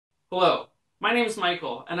Hello, my name is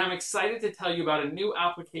Michael, and I'm excited to tell you about a new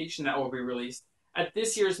application that will be released at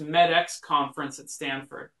this year's MedX conference at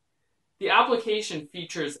Stanford. The application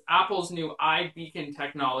features Apple's new iBeacon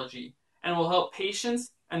technology and will help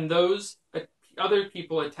patients and those other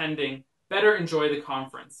people attending better enjoy the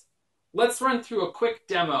conference. Let's run through a quick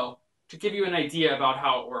demo to give you an idea about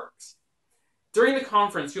how it works. During the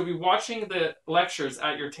conference, you'll be watching the lectures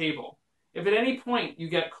at your table. If at any point you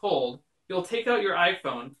get cold, you'll take out your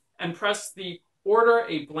iPhone and press the Order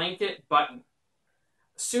a Blanket button.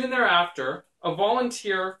 Soon thereafter, a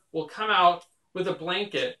volunteer will come out with a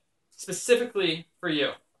blanket specifically for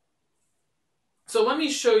you. So let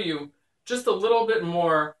me show you just a little bit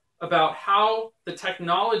more about how the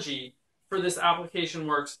technology for this application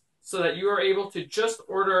works so that you are able to just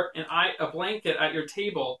order a blanket at your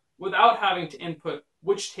table without having to input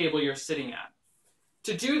which table you're sitting at.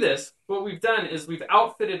 To do this, what we've done is we've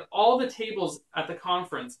outfitted all the tables at the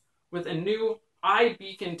conference with a new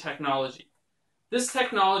iBeacon technology. This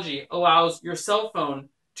technology allows your cell phone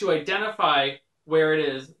to identify where it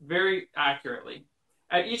is very accurately.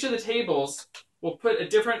 At each of the tables, we'll put a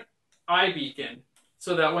different iBeacon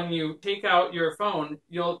so that when you take out your phone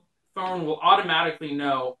will automatically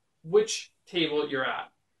know which table you're at.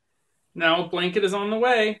 Now, a blanket is on the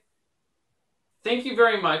way. Thank you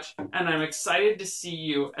very much, and I'm excited to see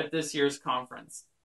you at this year's conference.